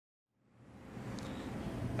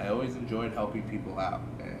I always enjoyed helping people out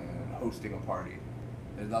and hosting a party.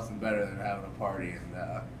 There's nothing better than having a party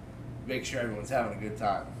and make sure everyone's having a good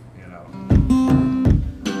time, you know.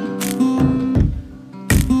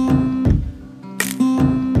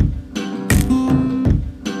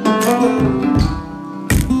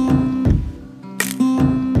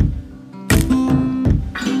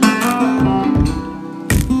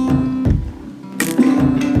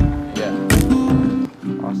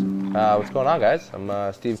 What's going on, guys?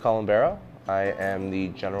 I'm Steve Colombero. I am the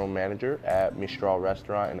general manager at Mistral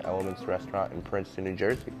restaurant and Elements restaurant in Princeton, New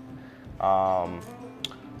Jersey.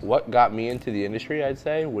 What got me into the industry, I'd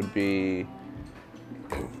say, would be,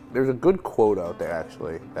 there's a good quote out there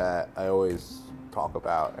actually that I always talk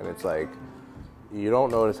about, and it's like, you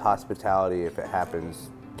don't notice hospitality if it happens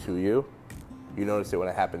to you. You notice it when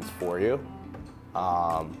it happens for you.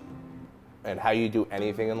 And how you do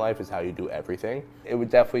anything in life is how you do everything. It would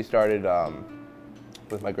definitely started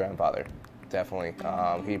with my grandfather, definitely.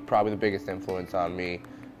 He probably the biggest influence on me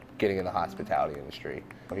getting in the hospitality industry.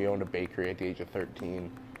 He owned a bakery at the age of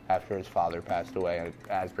 13 after his father passed away at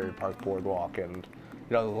Asbury Park Boardwalk, and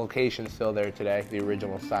you know, the location's still there today. The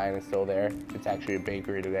original sign is still there. It's actually a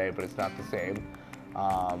bakery today, but it's not the same.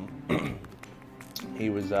 He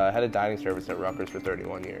was head of dining service at Rutgers for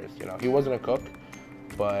 31 years. You know, he wasn't a cook,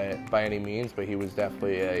 but by any means, but he was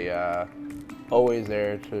definitely always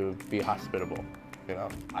there to be hospitable. You know,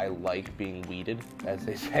 I like being weeded, as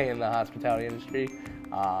they say in the hospitality industry.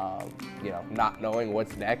 You know, not knowing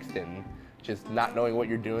what's next and just not knowing what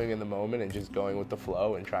you're doing in the moment and just going with the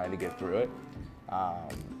flow and trying to get through it.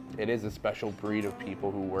 It is a special breed of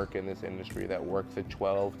people who work in this industry that work the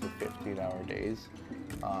 12 to 15-hour days.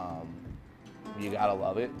 You gotta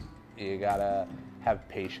love it. You gotta have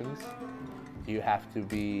patience. You have to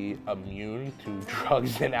be immune to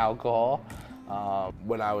drugs and alcohol.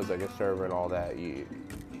 When I was like a server and all that, you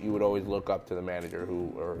would always look up to the manager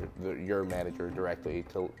your manager directly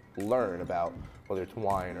to learn about whether it's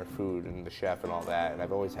wine or food and the chef and all that. And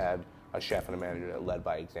I've always had a chef and a manager that led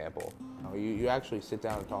by example. You actually sit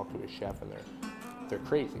down and talk to a chef and they're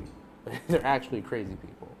crazy. They're actually crazy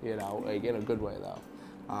people, you know, like in a good way though.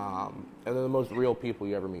 And they're the most real people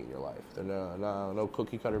you ever meet in your life. They're no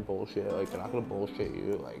cookie cutter bullshit. Like, they're not gonna bullshit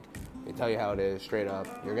you. Like, they tell you how it is straight up.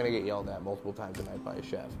 You're gonna get yelled at multiple times a night by a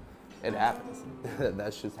chef. It happens.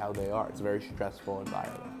 That's just how they are. It's a very stressful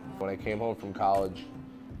environment. When I came home from college,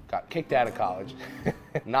 got kicked out of college,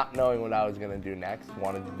 not knowing what I was gonna do next,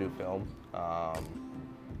 wanted to do film.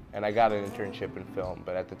 And I got an internship in film,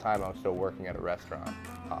 but at the time I was still working at a restaurant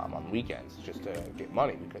on weekends just to get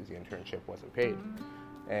money because the internship wasn't paid.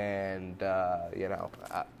 And you know,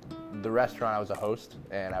 the restaurant, I was a host,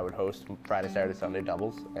 and I would host Friday, Saturday, Sunday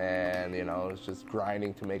doubles, and you know, it was just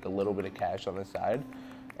grinding to make a little bit of cash on the side,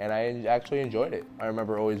 and I actually enjoyed it. I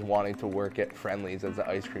remember always wanting to work at Friendly's as an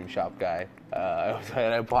ice cream shop guy. I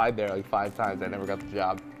applied there like 5 times. I never got the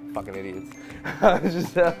job. Fucking idiots. I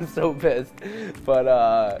was so pissed. But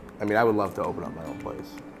I mean, I would love to open up my own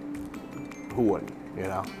place. Who wouldn't, you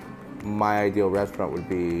know? My ideal restaurant would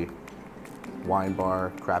be wine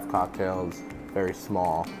bar, craft cocktails, very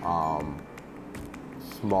small,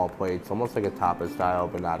 small plates, almost like a tapas style,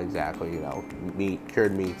 but not exactly, you know,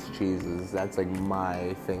 cured meats, cheeses. That's like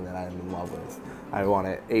my thing that I'm in love with. I want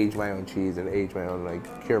to age my own cheese and age my own, like,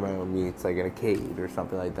 cure my own meats, like in a cage or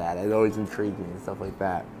something like that. It always intrigued me and stuff like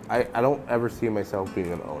that. I don't ever see myself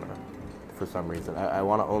being an owner for some reason. I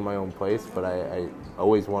want to own my own place, but I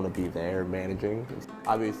always want to be there managing.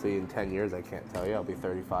 Obviously, in 10 years, I can't tell you. I'll be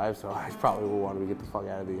 35, so I probably will want to get the fuck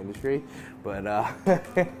out of the industry. But,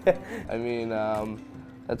 I mean,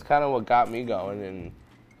 that's kind of what got me going and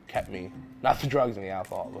kept me, not the drugs and the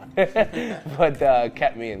alcohol, but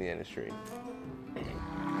kept me in the industry.